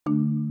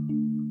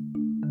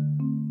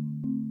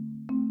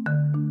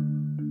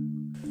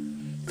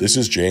This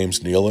is James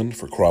Neeland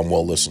for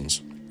Cromwell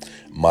Listens.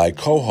 My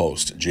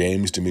co-host,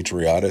 James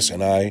Demetriades,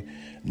 and I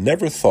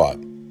never thought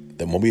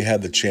that when we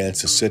had the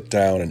chance to sit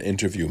down and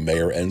interview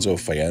Mayor Enzo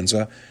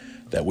Faienza,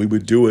 that we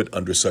would do it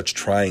under such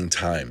trying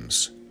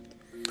times.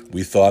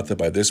 We thought that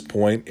by this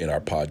point in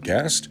our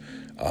podcast,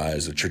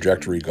 as the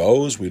trajectory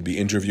goes, we'd be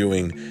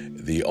interviewing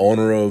the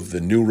owner of the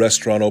new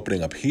restaurant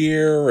opening up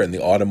here and the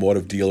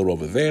automotive dealer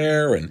over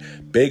there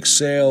and bake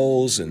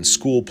sales and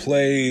school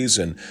plays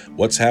and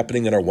what's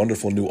happening in our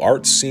wonderful new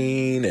art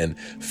scene and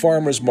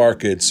farmers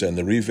markets and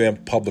the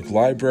revamped public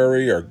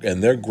library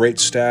and their great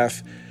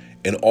staff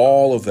and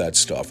all of that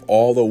stuff,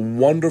 all the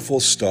wonderful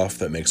stuff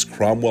that makes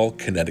Cromwell,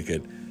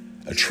 Connecticut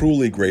a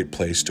truly great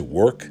place to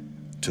work,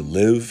 to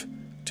live,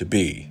 to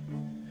be.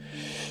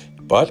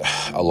 But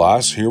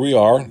alas, here we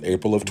are,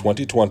 April of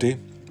 2020,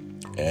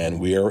 and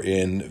we are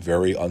in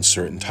very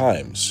uncertain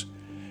times.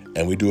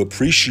 And we do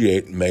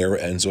appreciate Mayor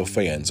Enzo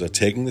Faienza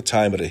taking the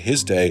time out of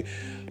his day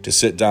to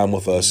sit down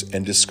with us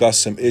and discuss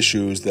some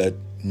issues that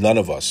none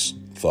of us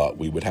thought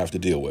we would have to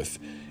deal with,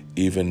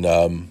 even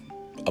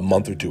a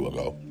month or two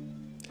ago.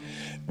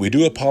 We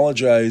do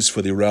apologize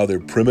for the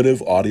rather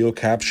primitive audio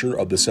capture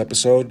of this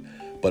episode,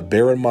 but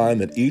bear in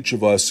mind that each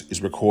of us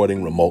is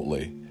recording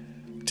remotely,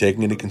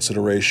 taking into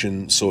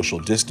consideration social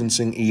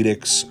distancing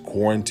edicts,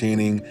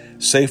 quarantining,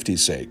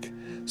 safety's sake.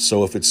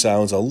 So if it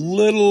sounds a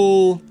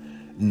little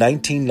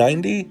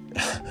 1990,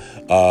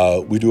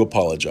 we do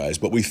apologize,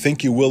 but we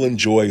think you will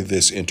enjoy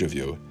this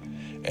interview.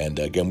 And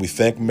again, we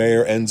thank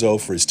Mayor Enzo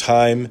for his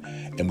time,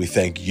 and we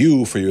thank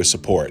you for your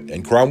support.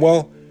 And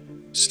Cromwell,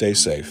 stay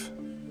safe.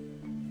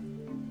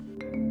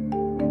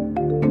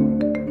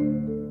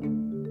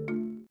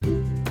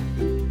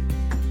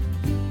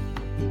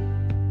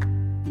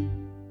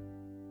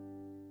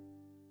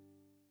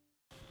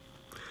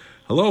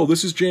 Hello,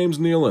 this is James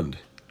Neeland.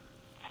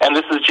 And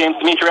this is James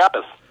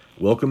Demetriades.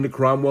 Welcome to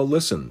Cromwell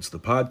Listens, the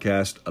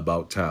podcast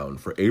about town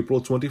for April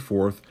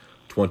 24th,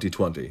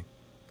 2020.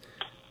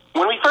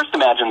 When we first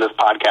imagined this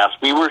podcast,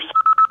 we were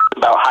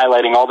about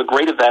highlighting all the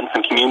great events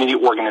and community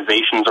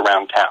organizations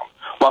around town.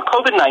 While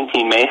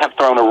COVID-19 may have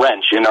thrown a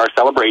wrench in our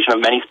celebration of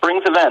many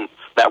Springs events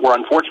that were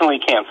unfortunately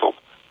canceled,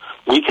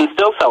 we can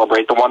still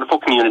celebrate the wonderful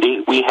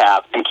community we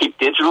have and keep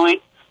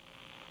digitally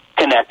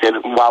connected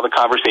while the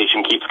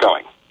conversation keeps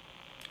going.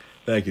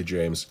 Thank you,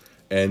 James.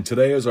 And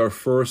today is our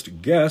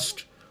first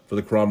guest for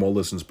the Cromwell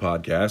Listens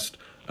podcast,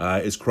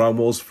 is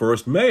Cromwell's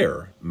first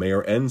mayor,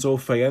 Mayor Enzo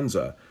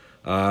Faienza.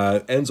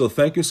 Enzo,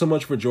 thank you so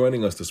much for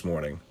joining us this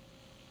morning.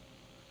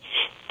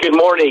 Good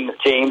morning,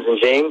 James and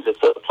James.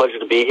 It's a pleasure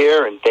to be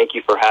here, and thank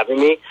you for having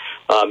me.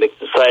 It's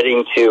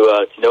exciting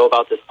to know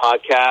about this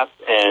podcast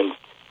and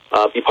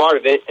be part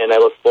of it, and I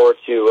look forward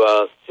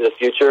to the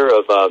future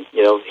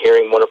of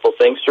hearing wonderful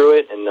things through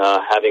it and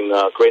having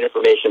great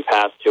information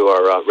passed to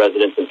our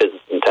residents and businesses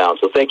in town.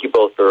 So thank you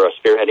both for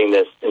spearheading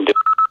this and doing.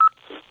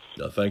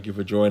 Thank you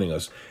for joining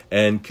us.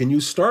 And can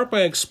you start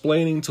by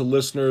explaining to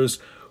listeners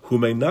who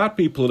may not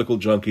be political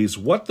junkies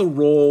what the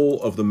role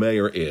of the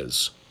mayor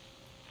is?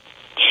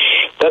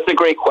 That's a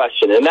great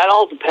question, and that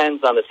all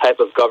depends on the type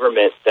of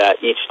government that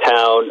each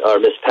town or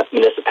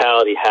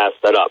municipality has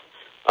set up.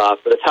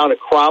 For the town of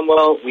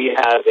Cromwell, we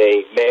have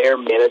a mayor,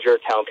 manager,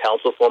 town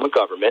council form of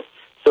government.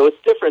 So it's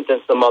different than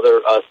some other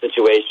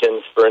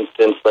situations, for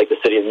instance, like the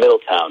city of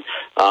Middletown.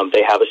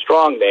 They have a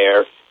strong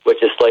mayor,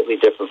 which is slightly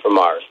different from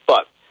ours.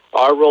 But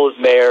our role as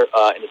mayor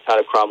in the town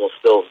of Cromwell is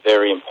still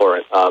very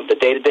important. The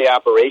day-to-day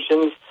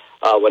operations,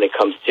 when it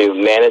comes to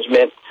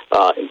management,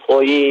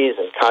 employees,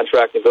 and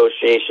contract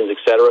negotiations, et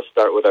cetera,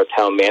 start with our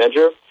town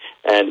manager,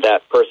 and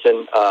that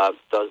person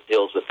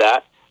deals with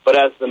that. But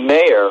as the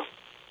mayor,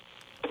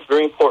 it's a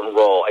very important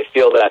role. I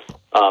feel that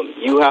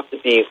you have to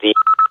be the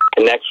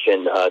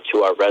connection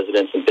to our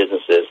residents and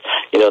businesses.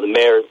 You know, the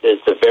mayor is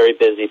a very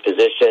busy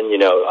position. You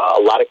know,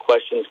 a lot of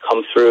questions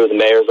come through the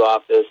mayor's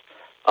office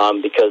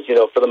because, you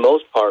know, for the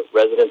most part,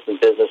 residents and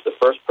business, the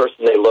first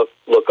person they look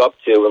up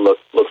to and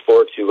look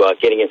forward to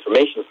getting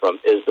information from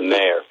is the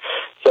mayor.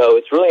 So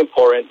it's really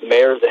important. The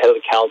mayor is the head of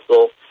the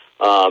council,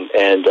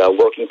 and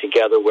working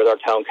together with our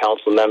town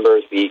council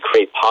members, we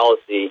create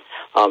policy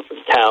for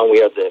the town.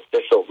 We are the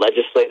official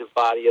legislative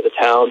body of the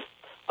town.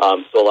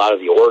 So a lot of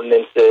the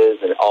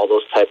ordinances and all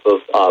those type of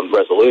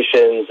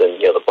resolutions and,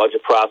 you know, the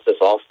budget process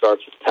all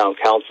starts with the town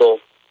council.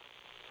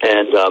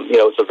 And, you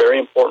know, it's a very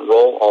important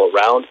role all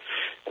around.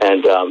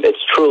 And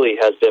it's truly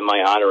has been my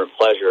honor and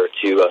pleasure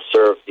to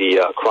serve the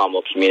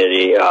Cromwell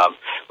community.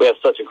 We have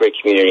such a great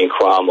community in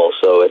Cromwell,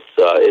 so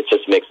it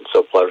just makes it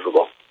so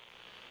pleasurable.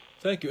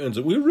 Thank you,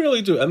 Enzo. We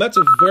really do. And that's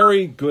a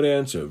very good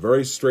answer.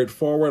 Very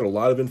straightforward, a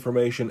lot of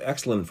information,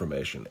 excellent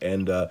information.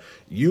 And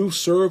you've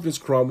served as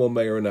Cromwell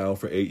mayor now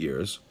for 8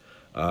 years.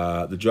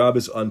 The job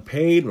is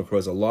unpaid,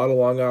 requires a lot of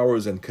long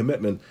hours and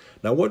commitment.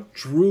 Now, what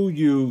drew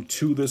you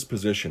to this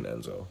position,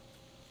 Enzo?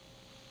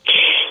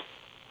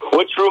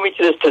 What drew drew me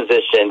to this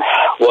position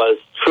was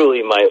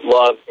truly my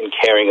love and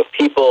caring of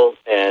people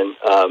and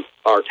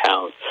our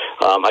town.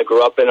 I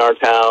grew up in our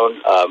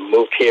town,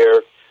 moved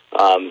here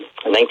in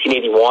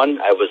 1981.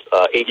 I was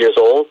 8 years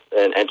old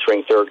and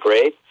entering third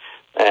grade,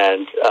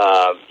 and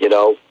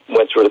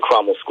went through the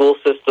Cromwell school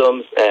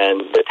systems,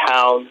 and the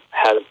town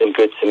has been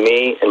good to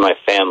me and my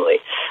family.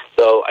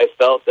 So I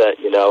felt that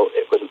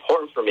it was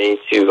important for me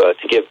to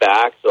give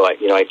back. So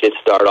I did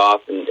start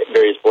off in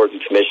various boards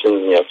and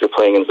commissions, through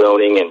planning and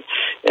zoning,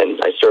 and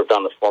I served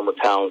on the former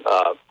town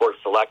board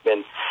of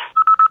selectmen.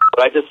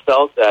 But I just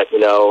felt that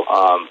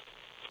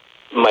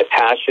my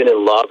passion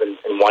and love and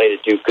wanting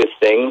to do good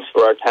things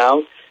for our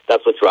town,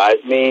 that's what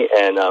drives me,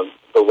 and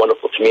the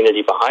wonderful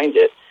community behind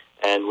it.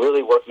 And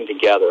really working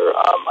together.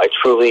 I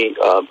truly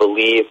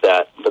believe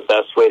that the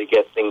best way to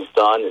get things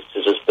done is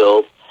to just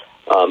build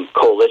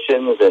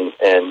coalitions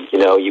and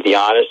you be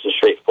honest and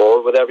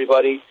straightforward with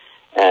everybody,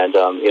 and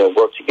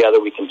work together.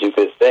 We can do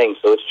good things.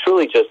 So it's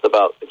truly just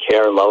about the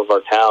care and love of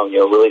our town.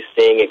 Really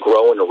seeing it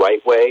grow in the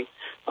right way.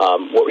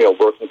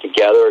 Working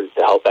together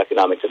to help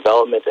economic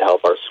development, to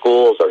help our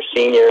schools, our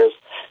seniors.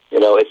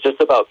 It's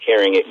just about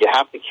caring. You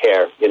have to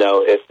care.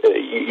 If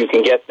you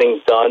can get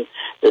things done,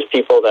 there's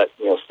people that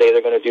say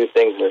they're going to do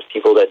things, and there's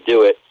people that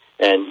do it,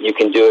 and you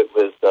can do it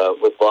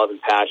with love and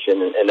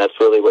passion, and that's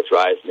really what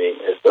drives me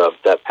is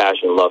that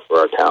passion and love for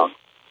our town.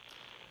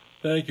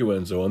 Thank you,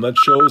 Enzo, and that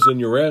shows in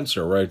your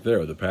answer right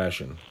there, the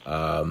passion.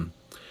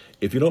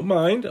 If you don't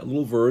mind, a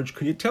little verge,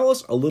 could you tell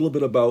us a little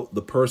bit about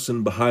the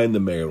person behind the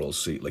mayoral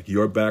seat, like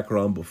your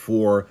background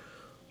before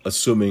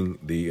assuming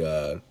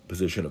the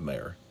position of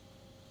mayor?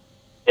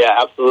 Yeah,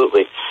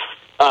 absolutely.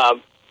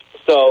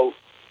 So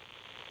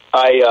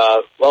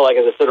like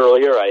as I said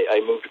earlier,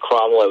 I moved to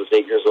Cromwell. I was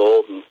 8 years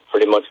old and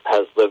pretty much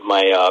has lived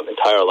my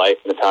entire life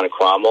in the town of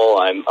Cromwell.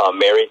 I'm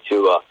married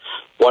to a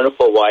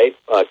wonderful wife,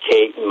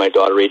 Kate, and my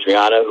daughter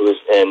Adriana, who's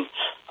in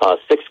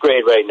sixth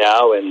grade right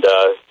now. And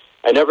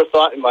I never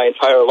thought in my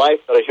entire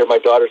life that I'd hear my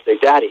daughter say,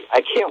 "Daddy,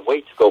 I can't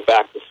wait to go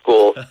back to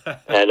school."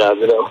 And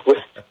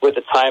with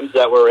the times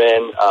that we're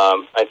in,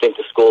 I think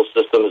the school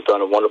system has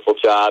done a wonderful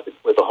job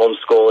with the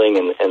homeschooling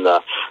and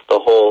the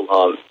whole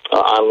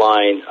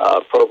online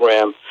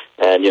program.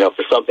 And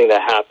for something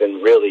that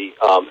happened really,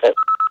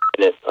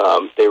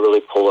 they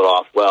really pull it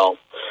off well.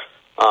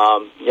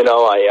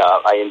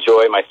 I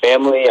enjoy my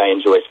family. I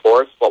enjoy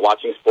sports,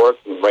 watching sports.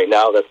 And right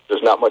now,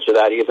 there's not much of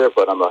that either.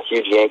 But I'm a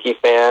huge Yankee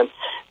fan,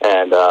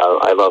 and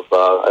I love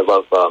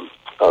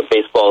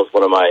baseball is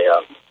one of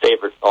my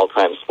favorite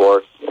all-time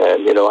sports.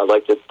 And I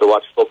like to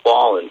watch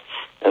football and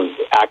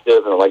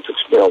active, and I like to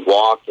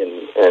walk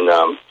and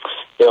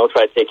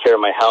try to take care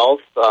of my health.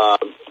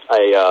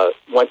 I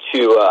went to,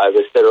 as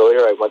I said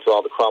earlier, I went to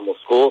all the Cromwell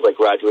schools. I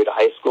graduated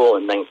high school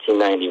in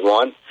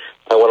 1991.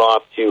 I went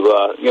off to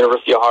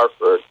University of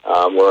Hartford,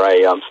 where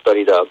I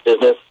studied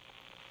business,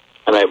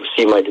 and I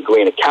received my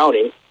degree in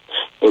accounting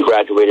and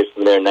graduated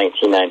from there in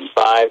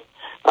 1995.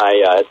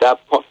 At that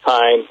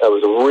time, it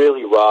was a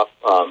really rough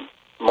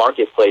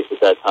marketplace at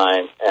that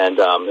time, and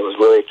it was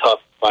really tough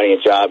finding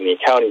a job in the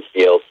accounting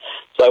field.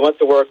 So I went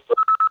to work for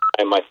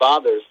my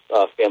father's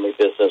family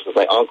business with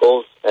my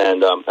uncles,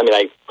 and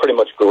I pretty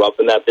much grew up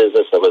in that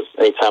business.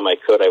 Anytime I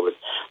could, I was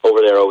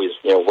over there always,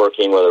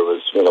 working, whether it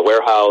was in the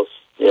warehouse,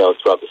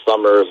 throughout the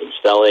summers, and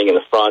selling in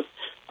the front,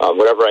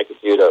 whatever I could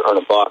do to earn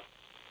a buck.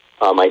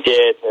 I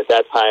did. At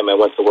that time, I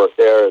went to work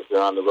there as an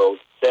on-the-road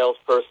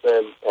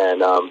salesperson,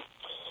 and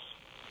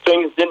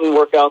things didn't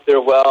work out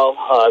there well.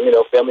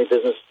 Family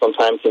business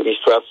sometimes can be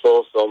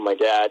stressful, so my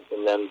dad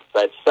and then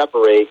decided to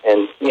separate,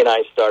 and he and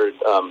I started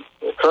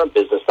the current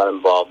business that I'm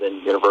involved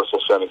in,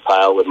 Universal Ceramic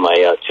Tile, with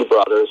my two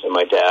brothers and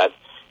my dad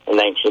in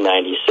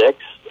 1996.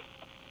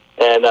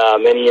 And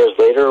many years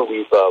later,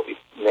 we've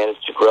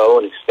managed to grow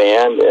and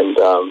expand, and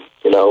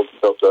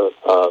built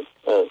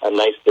a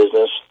nice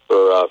business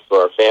for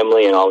our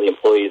family and all the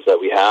employees that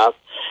we have.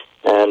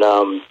 And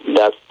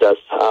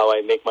that's how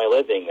I make my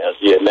living. As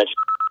you had mentioned,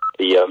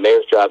 the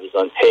mayor's job is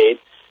unpaid.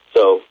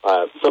 So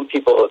some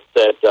people have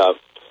said,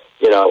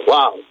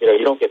 wow,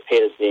 you don't get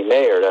paid as being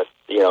mayor. That's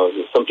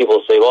some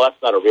people say, well,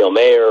 that's not a real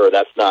mayor, or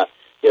that's not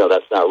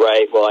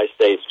right. Well, I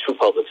say it's true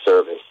public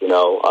service.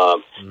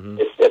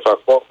 If our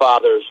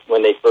forefathers,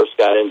 when they first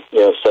got in,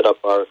 set up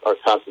our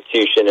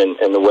Constitution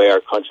and the way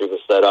our country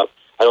was set up,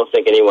 I don't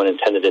think anyone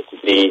intended it to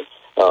be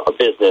a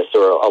business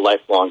or a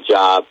lifelong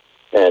job.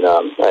 And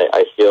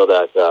I feel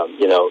that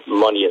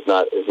money is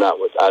not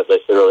what, as I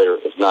said earlier,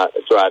 is not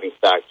a driving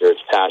factor.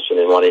 It's passion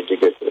and wanting to do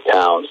good for the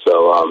town.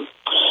 So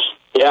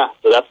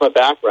so that's my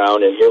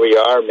background, and here we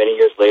are many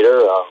years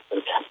later,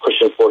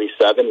 pushing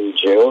 47 in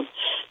June.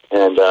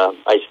 And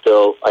I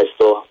still,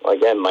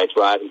 again, my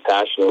drive and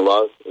passion and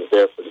love is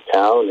there for the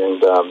town,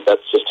 and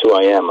that's just who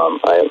I am.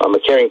 I'm a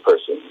caring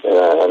person,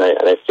 and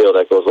I feel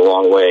that goes a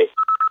long way.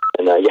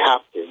 And you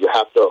have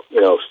to,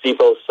 see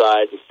both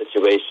sides of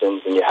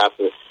situations, and you have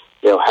to,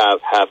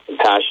 have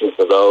compassion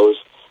for those.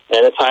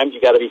 And at times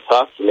you got to be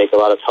tough. You make a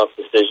lot of tough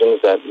decisions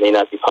that may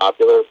not be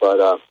popular, but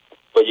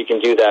but you can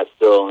do that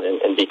still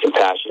and be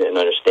compassionate and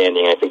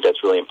understanding. I think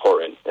that's really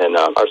important, and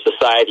our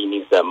society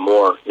needs that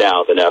more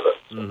now than ever.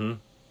 Mm-hmm.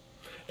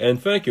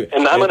 And thank you.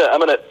 And I'm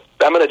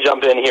gonna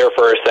jump in here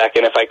for a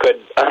second, if I could.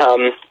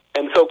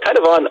 And so, kind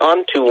of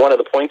on to one of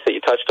the points that you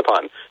touched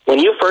upon. When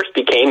you first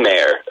became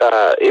mayor,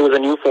 it was a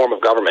new form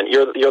of government.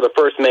 You're the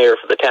first mayor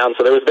for the town,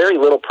 so there was very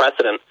little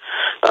precedent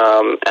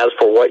as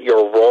for what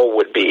your role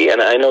would be.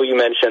 And I know you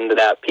mentioned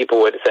that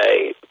people would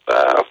say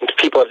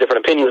people have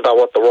different opinions about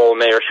what the role of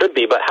mayor should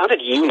be. But how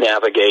did you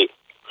navigate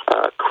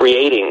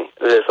creating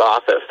this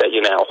office that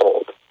you now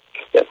hold?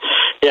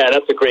 Yeah,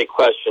 that's a great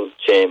question,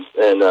 James,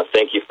 and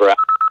thank you for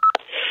asking.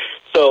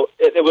 So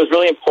it was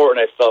really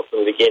important, I felt,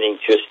 from the beginning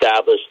to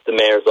establish the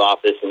mayor's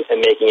office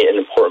and making it an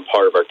important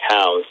part of our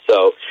town.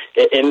 So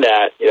in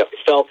that, I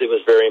felt it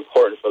was very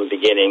important from the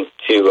beginning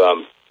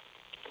to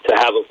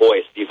have a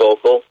voice, be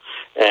vocal,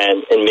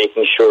 and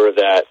making sure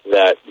that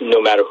no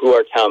matter who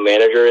our town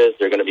manager is,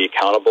 they're going to be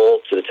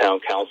accountable to the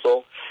town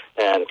council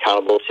and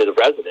accountable to the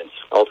residents.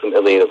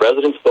 Ultimately, the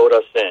residents vote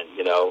us in,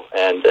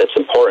 and it's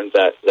important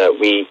that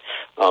we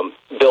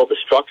build the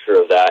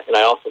structure of that. And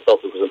I also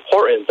felt it was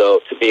important,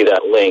 though, to be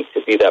that link,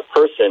 to be that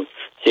person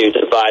to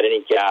divide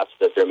any gaps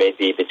that there may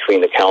be between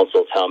the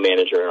council, town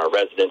manager, and our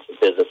residents and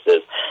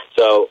businesses.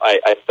 So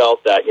I felt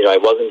that, I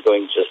wasn't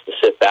going just to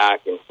sit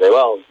back and say,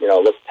 well,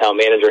 let the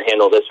town manager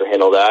handle this or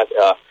handle that.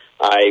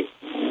 I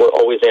will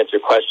always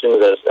answer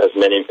questions, as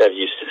many as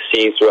you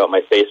see throughout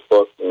my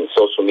Facebook and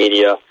social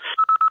media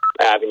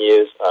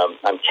avenues.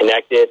 I'm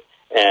connected,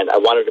 and I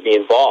wanted to be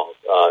involved,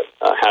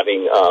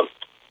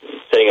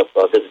 setting up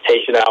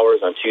visitation hours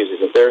on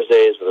Tuesdays and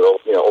Thursdays with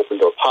an open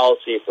door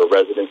policy for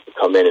residents to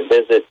come in and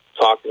visit,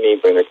 talk to me,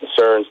 bring their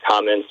concerns,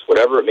 comments,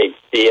 whatever it may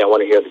be. I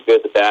want to hear the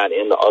good, the bad,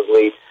 and the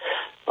ugly.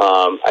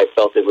 I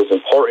felt it was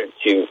important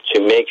to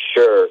make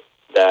sure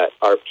that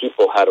our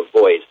people had a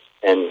voice,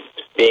 and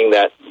being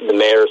that the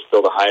mayor is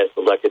still the highest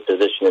elected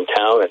position in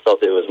town, I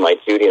felt it was my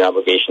duty and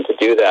obligation to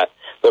do that.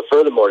 But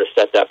furthermore, to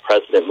set that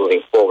precedent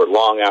moving forward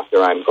long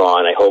after I'm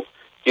gone. I hope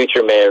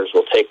future mayors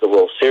will take the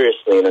role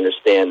seriously and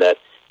understand that,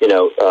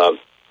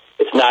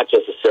 it's not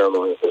just a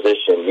ceremonial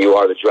position. You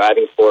are the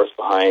driving force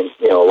behind,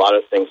 a lot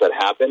of things that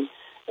happen.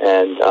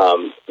 And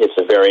it's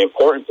a very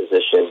important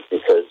position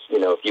because,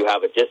 if you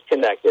have a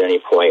disconnect at any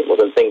point, well,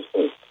 then things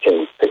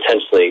can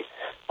potentially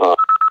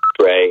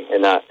stray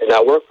and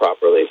not work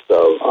properly.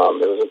 So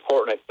it was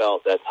important, I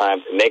felt, at that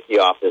time to make the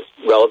office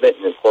relevant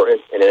and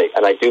important,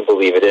 and I do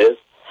believe it is.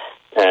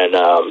 And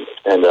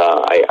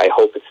I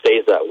hope it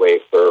stays that way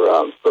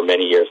for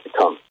many years to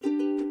come.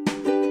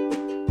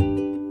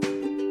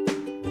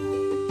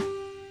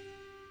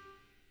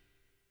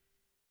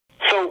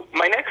 So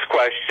my next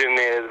question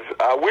is,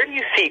 where do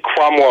you see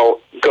Cromwell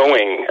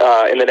going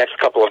in the next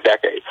couple of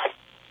decades?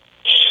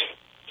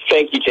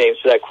 Thank you, James,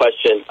 for that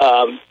question.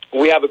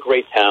 We have a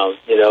great town.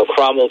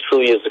 Cromwell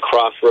truly is the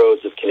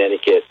crossroads of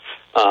Connecticut.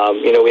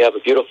 We have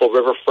a beautiful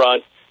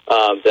riverfront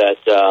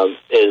that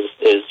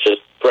is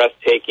just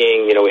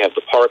breathtaking. We have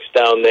the parks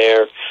down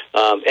there,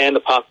 and the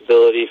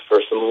possibility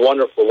for some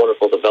wonderful,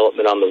 wonderful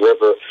development on the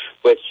river,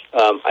 which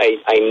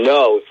I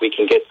know if we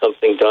can get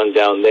something done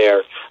down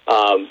there,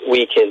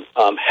 we can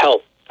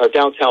help our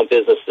downtown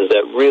businesses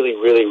that really,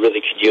 really,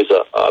 really could use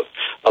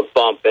a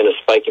bump and a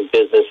spike in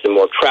business and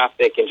more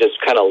traffic and just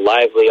kind of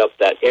lively up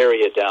that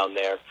area down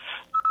there.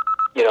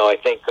 I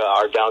think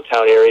our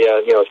downtown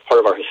area, is part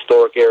of our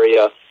historic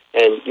area,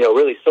 and,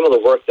 really some of the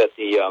work that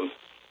the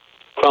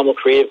Cromwell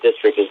Creative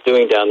District is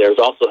doing down there has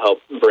also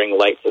helped bring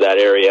light to that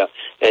area.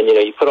 And,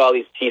 you put all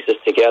these pieces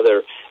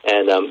together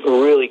and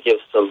really give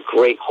some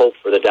great hope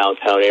for the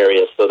downtown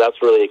area. So that's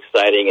really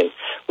exciting. And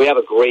we have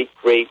a great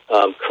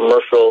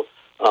commercial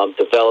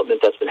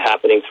development that's been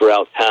happening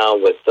throughout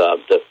town with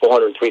the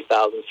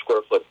 403,000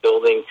 square foot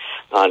building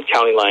on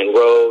County Line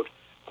Road.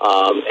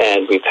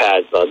 And we've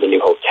had the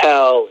new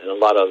hotel and a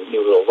lot of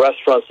new little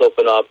restaurants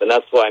open up. And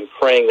that's why I'm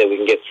praying that we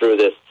can get through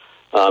this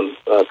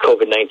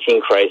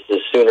COVID-19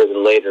 crisis sooner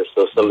than later,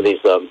 so some of these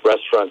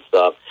restaurants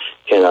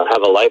can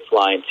have a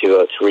lifeline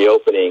to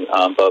reopening.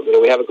 But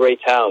we have a great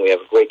town, we have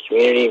a great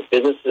community,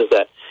 businesses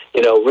that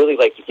really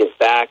like to give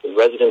back, and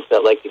residents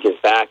that like to give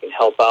back and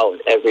help out in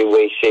every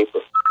way, shape,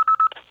 or form.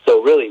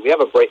 So really, we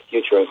have a bright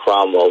future in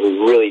Cromwell. We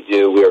really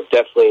do. We are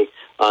definitely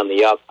on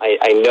the up.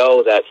 I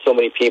know that so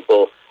many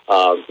people,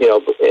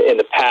 in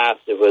the past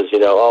it was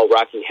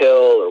Rocky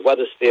Hill or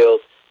Wethersfield.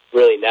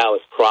 Really now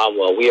it's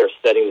Cromwell. We are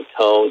setting the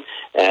tone,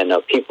 and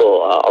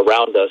people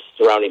around us,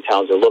 surrounding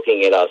towns, are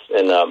looking at us,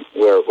 and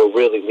we're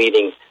really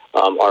leading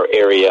our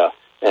area,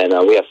 and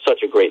we have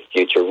such a great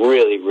future.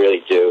 Really,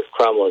 really do.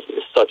 Cromwell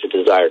is such a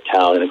desired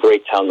town and a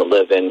great town to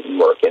live in and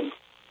work in.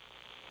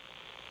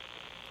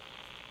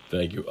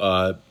 Thank you.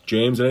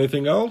 James,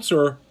 anything else,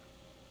 or?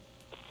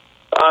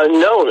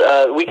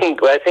 No, we can.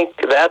 I think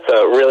that's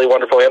a really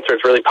wonderful answer.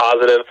 It's really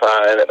positive,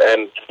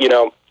 and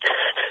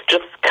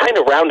just kind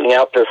of rounding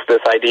out this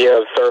idea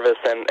of service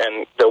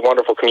and the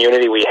wonderful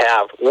community we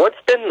have. What's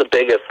been the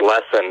biggest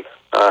lesson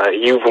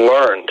you've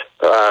learned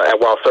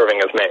while serving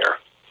as mayor?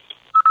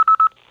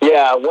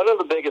 Yeah, one of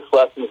the biggest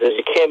lessons is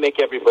you can't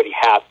make everybody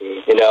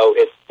happy. You know,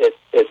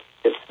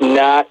 it's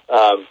not.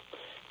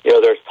 You know,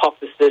 there's tough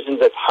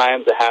decisions at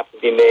times that have to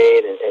be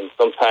made, and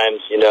sometimes,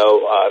 you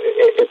know,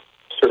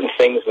 certain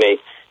things may,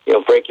 you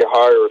know, break your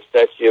heart or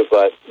upset you.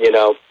 But you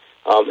know,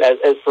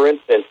 as for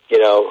instance, you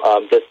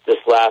know, this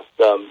last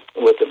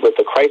with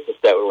the crisis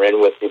that we're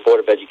in with the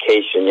Board of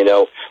Education, you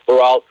know,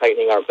 we're all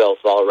tightening our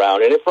belts all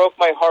around, and it broke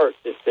my heart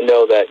to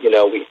know that, you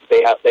know,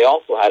 they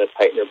also had to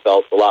tighten their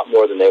belts a lot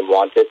more than they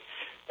wanted.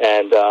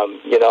 And,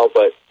 you know,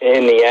 but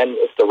in the end,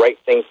 it's the right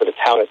thing for the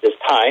town at this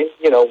time.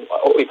 You know,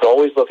 we can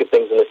always look at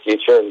things in the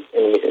future, and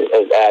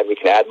we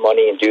can add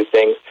money and do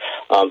things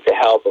to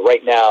help. But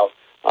right now,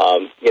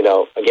 you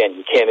know, again,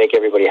 you can't make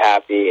everybody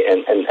happy.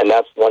 And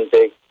that's one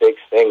big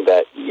thing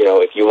that, you know,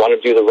 if you want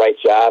to do the right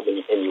job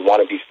and you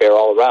want to be fair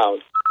all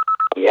around,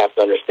 you have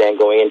to understand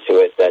going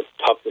into it that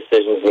tough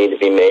decisions need to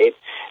be made.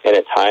 And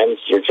at times,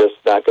 you're just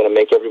not going to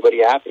make everybody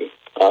happy.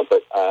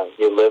 But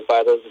you live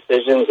by those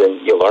decisions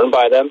and you learn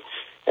by them.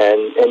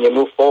 And you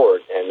move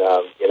forward, and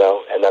you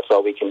know, and that's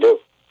all we can do.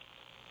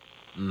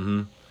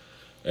 Mm-hmm.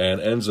 And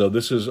Enzo,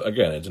 this is,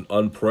 again, it's an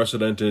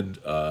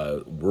unprecedented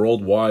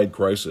worldwide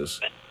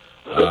crisis.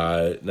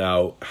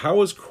 Now,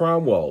 how has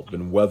Cromwell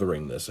been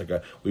weathering this?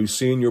 Like, we've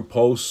seen your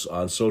posts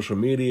on social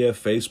media,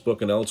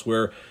 Facebook, and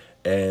elsewhere,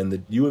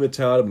 and you and the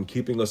town have been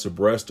keeping us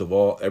abreast of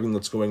everything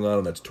that's going on,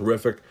 and that's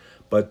terrific.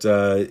 But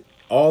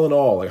all in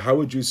all, like, how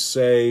would you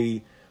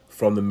say,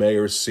 from the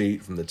mayor's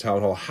seat, from the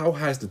town hall, how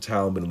has the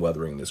town been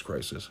weathering this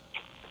crisis?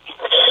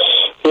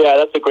 Yeah,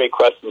 that's a great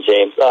question,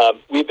 James.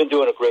 We've been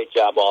doing a great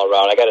job all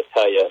around. I got to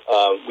tell you,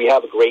 we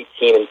have a great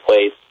team in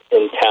place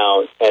in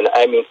town, and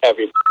I mean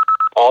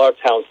all our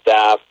town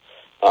staff,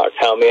 our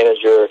town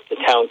manager, the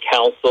town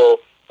council.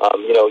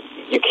 You know,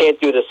 you can't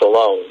do this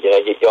alone. You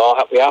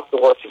know, we have to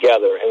work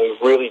together, and we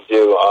really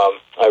do.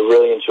 I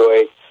really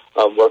enjoy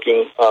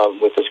working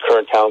with this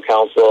current town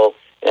council.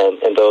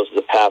 And those of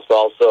the past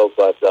also,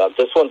 but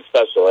this one's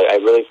special. I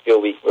really feel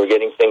we're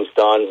getting things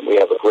done. We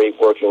have a great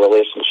working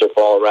relationship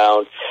all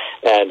around,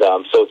 and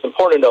so it's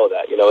important to know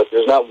that, you know,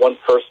 there's not one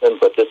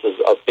person, but this is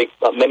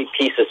many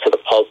pieces to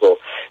the puzzle,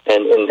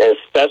 and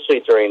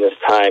especially during this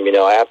time, you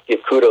know, I have to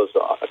give kudos.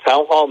 A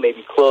town hall may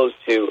be closed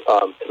to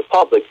the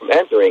public from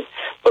entering,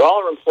 but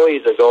all our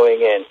employees are going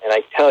in, and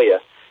I tell you,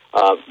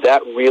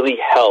 that really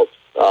helps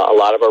a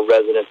lot of our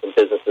residents and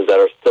businesses that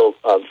are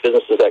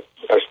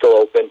still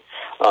open.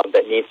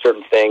 That need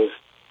certain things,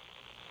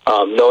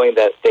 knowing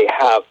that they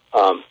have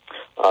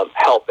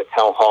help at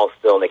town hall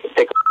still, and they can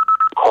take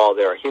a call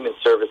there. Our human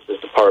services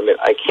department,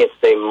 I can't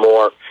say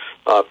more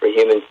for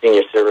human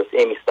senior service.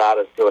 Amy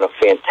Sada's doing a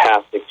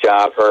fantastic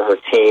job, her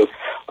team,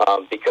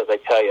 because I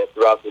tell you,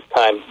 throughout this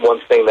time, one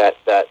thing that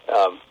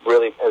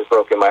really has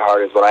broken my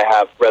heart is when I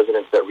have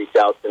residents that reach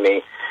out to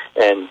me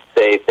and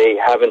say they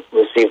haven't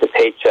received a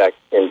paycheck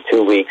in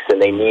 2 weeks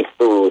and they need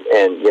food.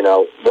 And, you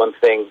know, one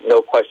thing,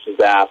 no questions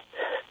asked,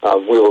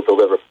 we will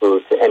deliver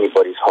food to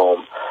anybody's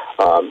home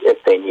if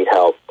they need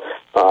help.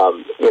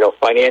 You know,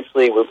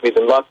 financially, we've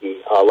been lucky.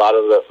 A lot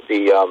of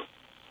the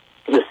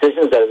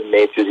decisions that have been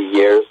made through the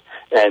years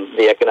and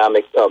the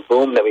economic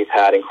boom that we've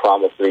had in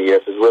Cromwell through the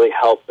years has really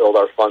helped build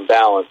our fund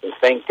balance. And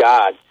thank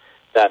God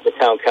that the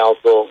town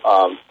council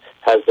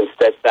has been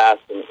steadfast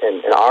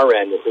in our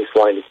end, at least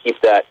wanting to keep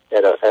that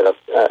at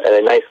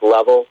a nice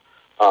level.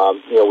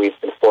 You know, we've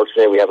been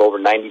fortunate. We have over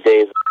 90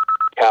 days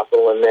of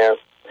capital in there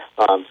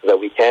so that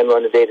we can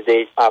run the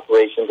day-to-day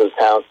operations of the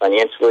town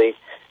financially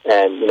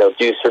and, you know,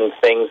 do certain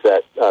things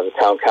that the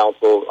town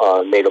council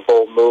made a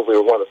bold move. We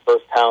were one of the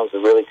first towns to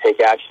really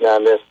take action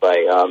on this by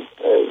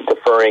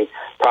deferring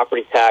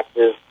property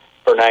taxes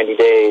for 90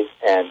 days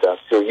and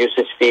sewer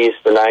usage fees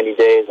for 90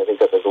 days. I think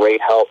that's a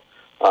great help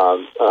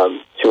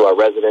to our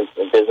residents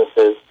and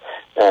businesses.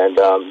 And,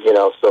 you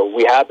know, so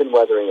we have been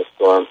weathering the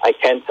storm. I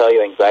can tell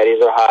you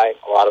anxieties are high.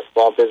 A lot of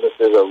small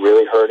businesses are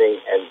really hurting,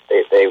 and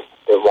they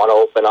want to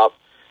open up.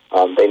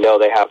 They know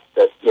they have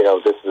that, you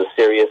know, this is a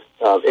serious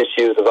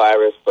issue, the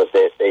virus, but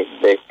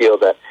they feel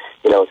that,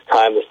 you know, it's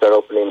time to start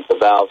opening the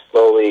valve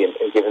slowly and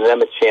giving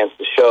them a chance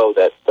to show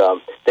that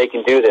they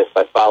can do this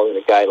by following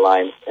the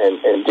guidelines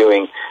and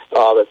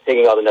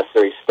taking all the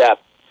necessary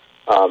steps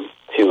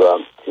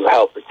to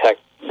help protect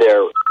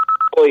their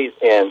employees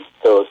and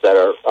those that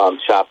are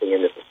shopping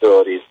in the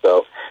facilities.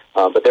 So,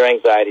 but their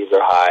anxieties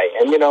are high,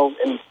 and, you know,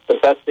 and the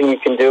best thing you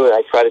can do, and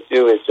I try to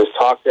do, is just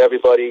talk to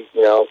everybody,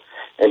 you know,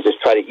 and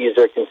just try to ease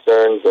their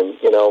concerns, and,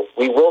 you know,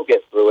 we will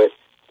get through it.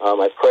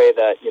 I pray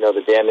that, you know,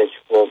 the damage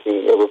won't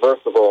be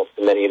irreversible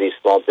to many of these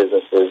small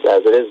businesses,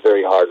 as it is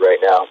very hard right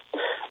now.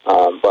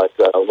 But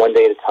one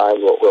day at a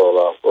time,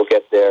 we'll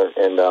get there,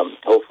 and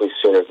hopefully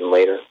sooner than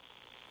later.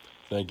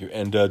 Thank you.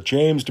 And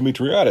James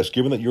Demetriades,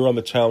 given that you're on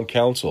the town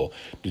council,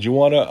 did you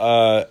want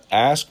to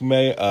ask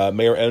Mayor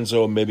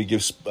Enzo and maybe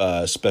give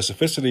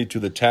specificity to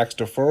the tax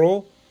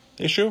deferral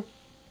issue?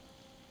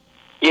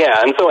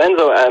 Yeah, and so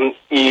Enzo,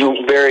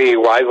 you very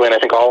wisely, and I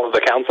think all of the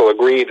council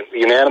agreed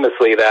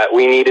unanimously that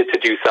we needed to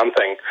do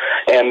something.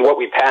 And what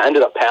we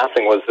ended up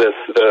passing was the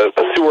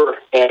sewer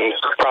and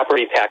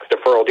property tax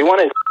deferral. Do you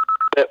want to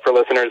bit for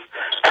listeners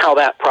how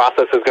that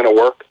process is going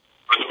to work?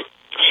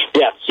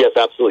 Yes,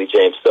 absolutely,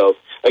 James. So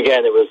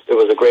again, it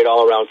was a great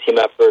all-around team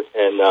effort,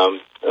 and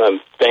I'm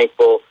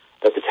thankful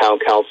that the town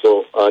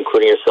council,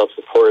 including yourself,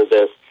 supported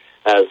this.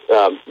 As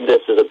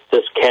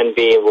this can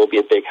be and will be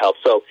a big help.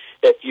 So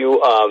if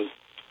you are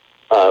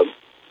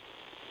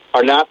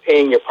not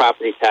paying your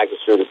property taxes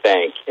through the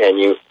bank and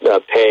you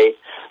pay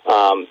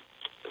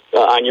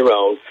on your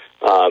own,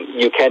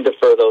 you can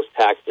defer those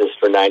taxes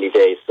for 90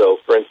 days. So,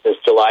 for instance,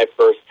 July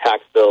 1st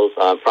tax bills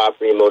on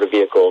property and motor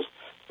vehicles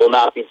will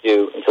not be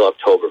due until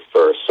October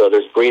 1st. So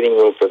there's breathing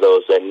room for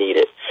those that need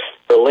it.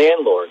 For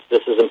landlords,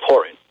 this is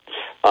important.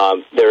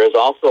 There is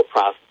also a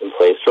process in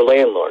place for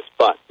landlords,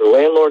 but for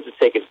landlords to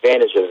take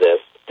advantage of this,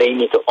 they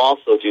need to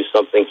also do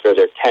something for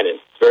their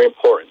tenants. It's very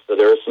important. So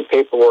there is some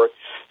paperwork,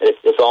 and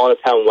it's all on the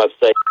town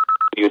website,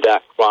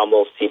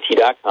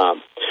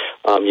 www.cromwellct.com.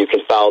 You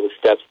can follow the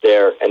steps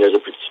there, and there's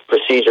a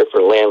procedure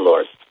for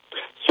landlords.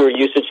 Sewer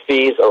usage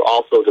fees are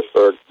also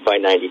deferred by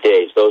 90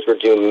 days. Those were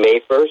due May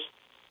 1st,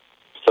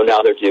 so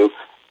now they're due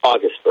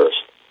August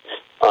 1st.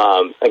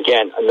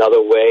 Again,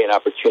 another way, an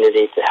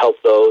opportunity to help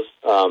those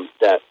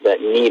that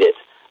need it.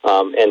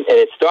 And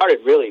it started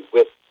really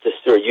with the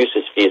sewer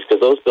usage fees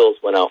because those bills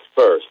went out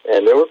first.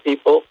 And there were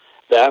people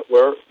that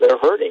are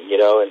hurting,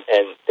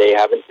 and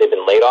they've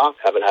been laid off,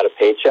 haven't had a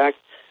paycheck.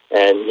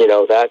 And,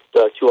 that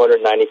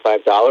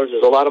 $295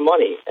 is a lot of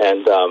money.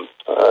 And,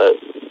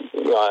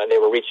 and they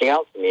were reaching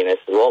out to me, and I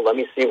said, well, let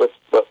me see what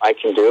I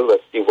can do.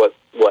 Let's see what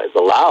is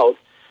allowed.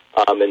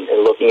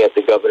 And looking at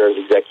the governor's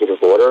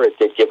executive order, it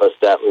did give us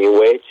that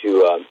leeway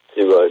to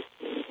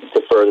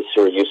defer the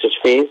sewer usage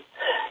fees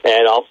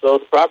and also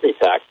the property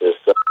taxes.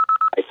 So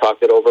I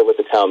talked it over with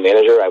the town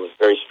manager. I was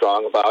very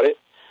strong about it.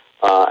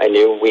 I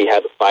knew we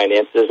had the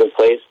finances in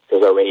place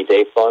because our rainy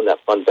day fund, that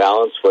fund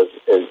balance was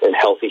in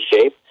healthy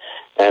shape.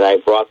 And I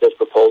brought this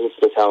proposal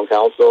to the town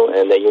council,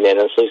 and they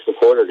unanimously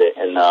supported it.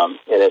 And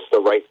it's the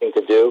right thing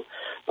to do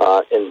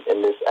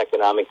in this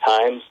economic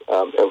times,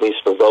 at least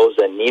for those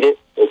that need it.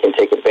 They can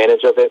take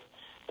advantage of it.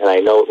 And I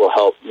know it will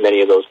help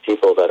many of those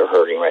people that are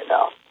hurting right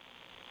now.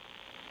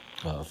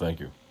 Thank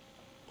you.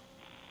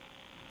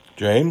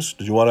 James,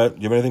 do you have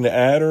anything to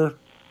add? Or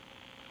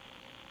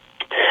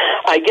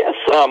I guess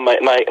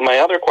my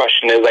other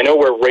question is, I know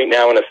we're right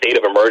now in a state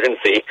of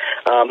emergency.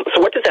 So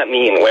what does that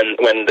mean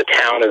when the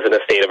town is in a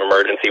state of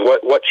emergency?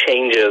 What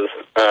changes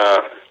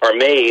are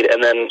made,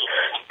 and then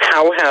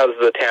how has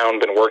the town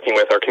been working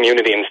with our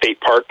community and state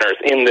partners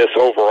in this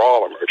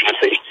overall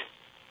emergency?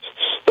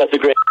 That's a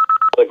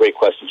great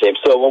question, James.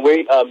 So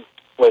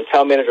when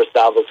Town Manager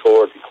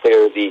Salvatore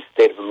declared the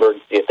state of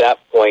emergency, at that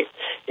point,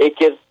 it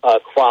gives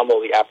Cromwell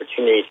the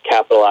opportunity to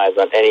capitalize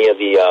on any of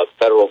the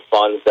federal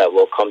funds that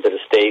will come to the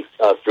state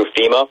through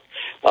FEMA.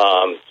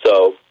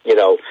 So,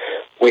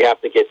 we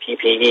have to get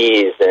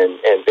PPEs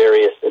and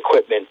various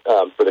equipment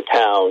for the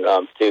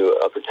town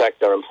to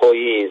protect our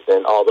employees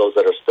and all those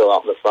that are still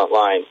out in the front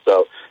line.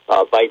 So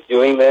by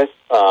doing this,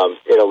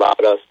 it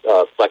allowed us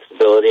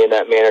flexibility in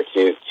that manner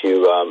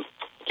to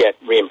get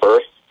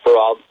reimbursed for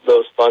all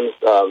those funds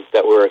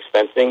that we're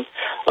expensing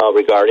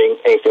regarding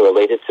anything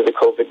related to the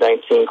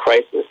COVID-19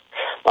 crisis.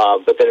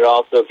 But then it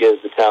also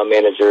gives the town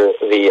manager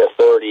the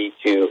authority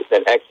to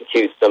then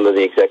execute some of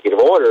the executive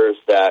orders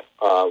that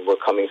were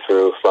coming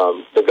through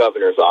from the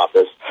governor's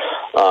office.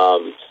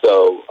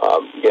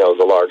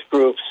 The large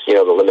groups,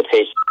 the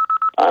limitations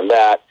on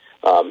that.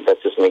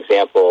 That's just an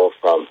example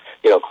from,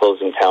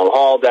 closing town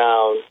hall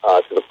down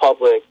to the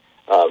public,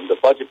 the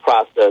budget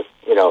process,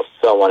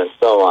 so on and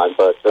so on.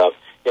 But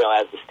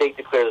as the state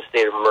declares a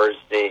state of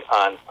emergency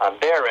on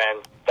their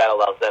end, that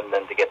allows them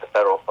then to get the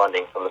federal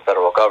funding from the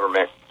federal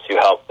government to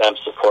help them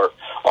support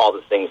all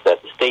the things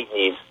that the state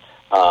needs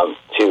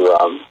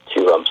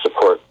to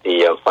support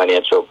the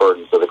financial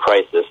burdens of the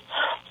crisis.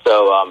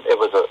 So it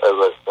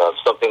was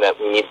something that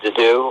we needed to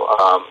do,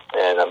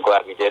 and I'm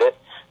glad we did it.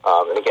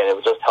 And again, it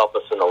would just help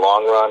us in the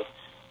long run.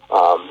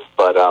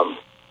 But I'm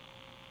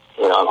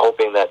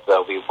hoping that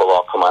we will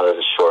all come out of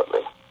this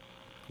shortly.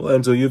 Well,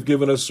 Enzo, you've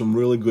given us some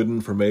really good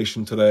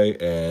information today,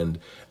 and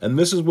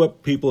this is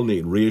what people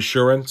need: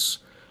 reassurance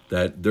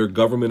that their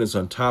government is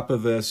on top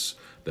of this,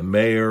 the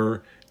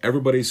mayor,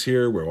 everybody's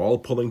here, we're all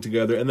pulling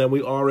together, and then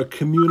we are a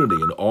community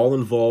and all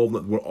involved,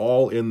 we're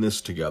all in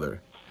this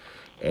together.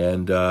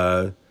 And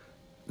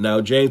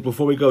now, James,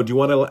 before we go, do you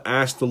want to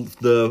ask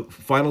the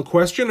final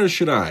question, or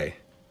should I?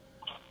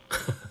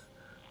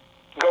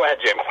 Go ahead,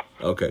 James.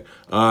 Okay.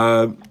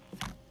 Let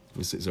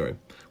me see, sorry.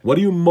 What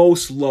do you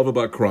most love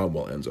about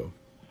Cromwell, Enzo?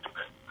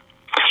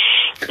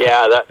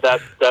 Yeah,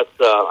 that's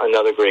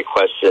another great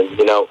question.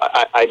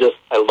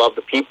 I love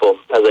the people,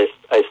 as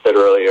I said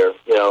earlier.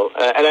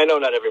 And I know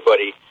not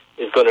everybody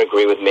is going to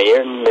agree with me,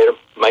 and there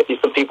might be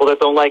some people that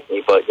don't like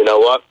me. But you know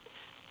what?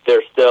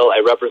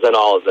 I represent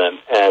all of them,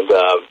 and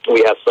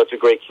we have such a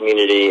great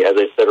community. As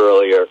I said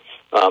earlier,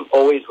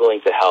 always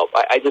willing to help.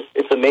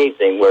 It's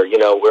amazing where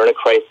we're in a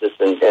crisis,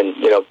 and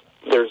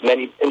there's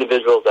many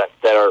individuals that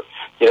are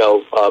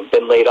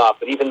been laid off,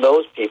 but even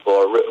those people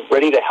are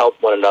ready to help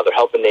one another,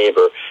 help a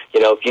neighbor.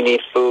 If you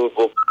need food,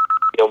 we'll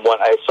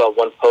I saw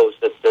one post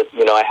that said,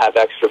 I have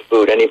extra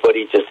food.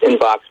 Anybody just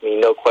inbox me,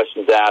 no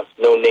questions asked,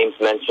 no names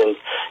mentioned,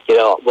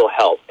 will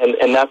help.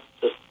 And that's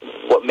just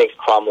what makes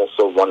Cromwell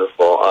so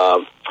wonderful.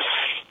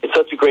 It's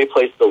such a great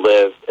place to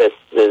live.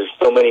 There's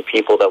so many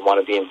people that want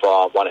to be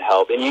involved, want to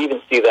help. And you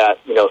even see that,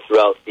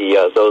 throughout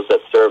those that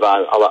serve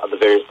on a lot of the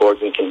various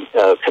boards and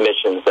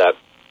commissions that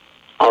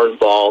are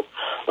involved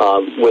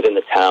within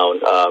the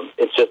town.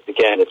 It's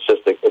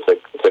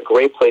a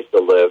great place to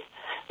live.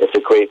 It's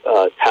a great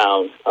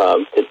town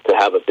to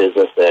have a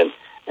business in,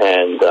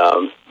 and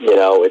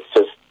it's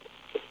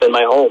been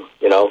my home,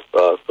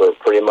 for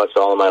pretty much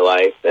all of my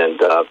life, and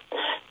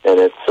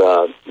it's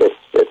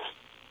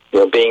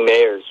being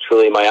mayor is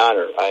truly my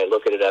honor. I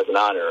look at it as an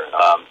honor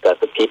that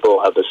the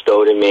people have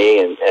bestowed in me,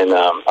 and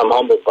I'm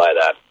humbled by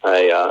that.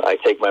 I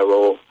take my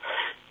role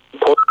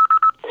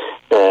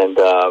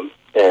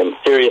and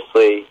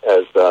seriously,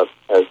 as I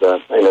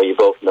know you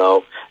both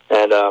know,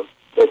 and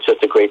it's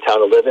just a great town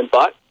to live in.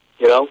 But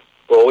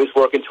we're always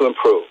working to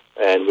improve,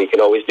 and we can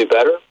always do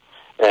better.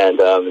 And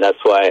that's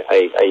why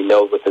I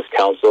know with this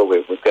council,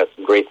 we've got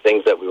some great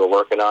things that we were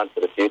working on for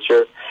the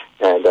future.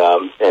 And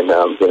as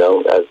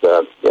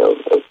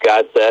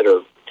God said,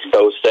 or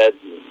so said,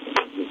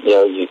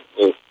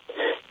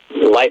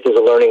 life is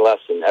a learning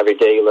lesson. Every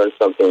day you learn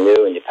something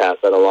new, and you pass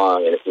that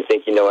along. And if you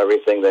think you know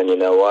everything, then you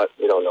know what?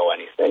 You don't know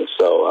anything.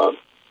 So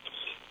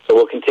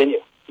we'll continue.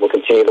 We'll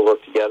continue to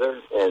work together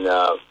and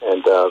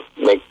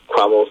make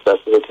Cromwell as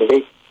best as it can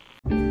be.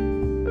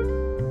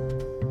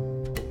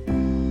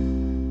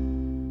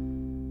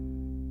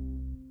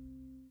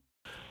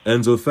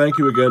 Enzo, thank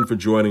you again for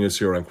joining us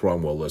here on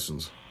Cromwell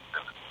Listens.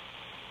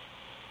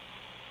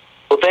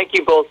 Well, thank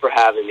you both for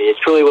having me. It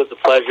truly was a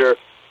pleasure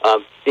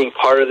being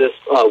part of this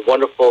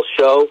wonderful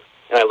show,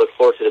 and I look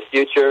forward to the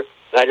future.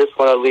 And I just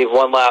want to leave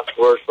one last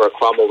word for our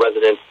Cromwell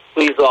residents.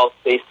 Please all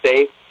stay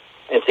safe,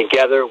 and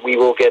together we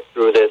will get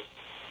through this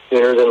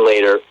sooner than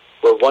later.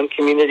 We're one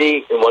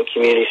community and one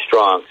community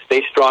strong.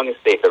 Stay strong and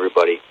safe,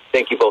 everybody.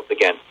 Thank you both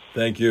again.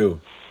 Thank you.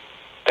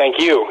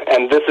 Thank you.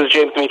 And this is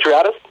James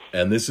Demetriades.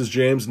 And this is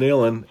James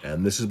Neeland,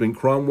 and this has been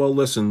Cromwell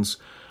Listens.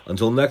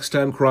 Until next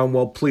time,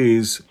 Cromwell,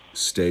 please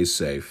stay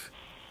safe.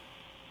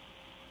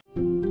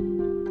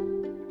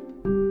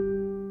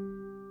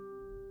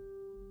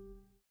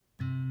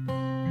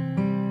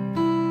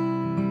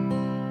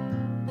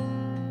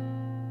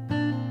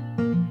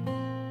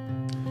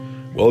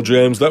 Well,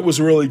 James, that was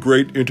a really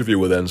great interview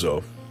with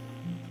Enzo.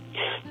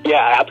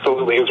 Yeah,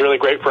 absolutely. It was really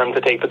great for him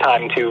to take the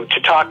time to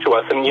talk to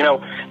us. And,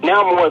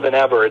 now more than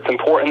ever, it's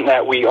important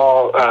that we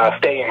all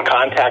stay in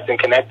contact and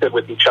connected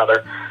with each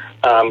other.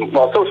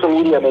 While social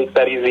media makes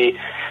that easy,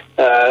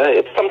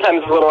 it's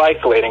sometimes a little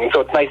isolating. So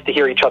it's nice to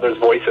hear each other's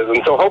voices.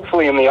 And so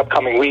hopefully in the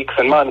upcoming weeks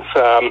and months,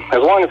 as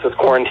long as this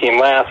quarantine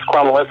lasts,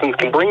 Cromwell Listens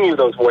can bring you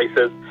those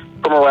voices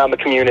from around the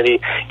community,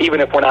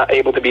 even if we're not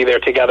able to be there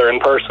together in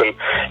person.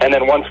 And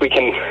then once we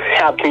can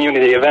have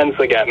community events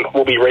again,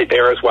 we'll be right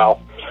there as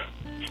well.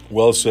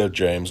 Well said,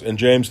 James. And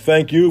James,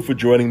 thank you for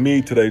joining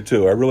me today,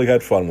 too. I really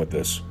had fun with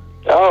this.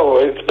 Oh,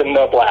 it's been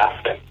a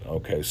blast.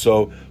 Okay,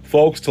 so,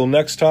 folks, till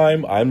next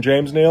time, I'm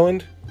James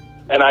Neeland.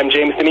 And I'm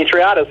James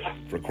Demetriades.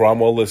 For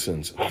Cromwell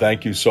Listens.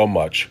 Thank you so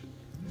much.